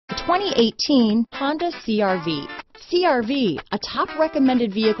2018 Honda CR-V. CR-V, a top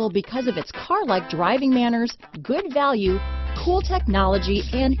recommended vehicle because of its car-like driving manners, good value, cool technology,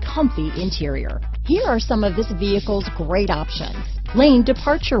 and comfy interior. Here are some of this vehicle's great options: lane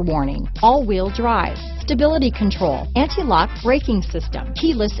departure warning, all-wheel drive, stability control, anti-lock braking system,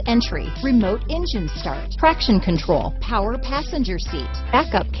 keyless entry, remote engine start, traction control, power passenger seat,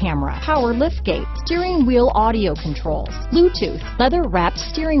 backup camera, power liftgate, steering wheel audio controls, Bluetooth, leather-wrapped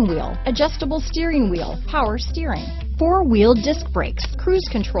steering wheel, adjustable steering wheel, power steering, four-wheel disc brakes, cruise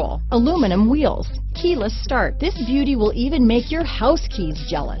control, aluminum wheels, keyless start. This beauty will even make your house keys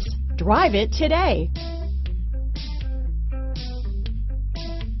jealous. Drive it today.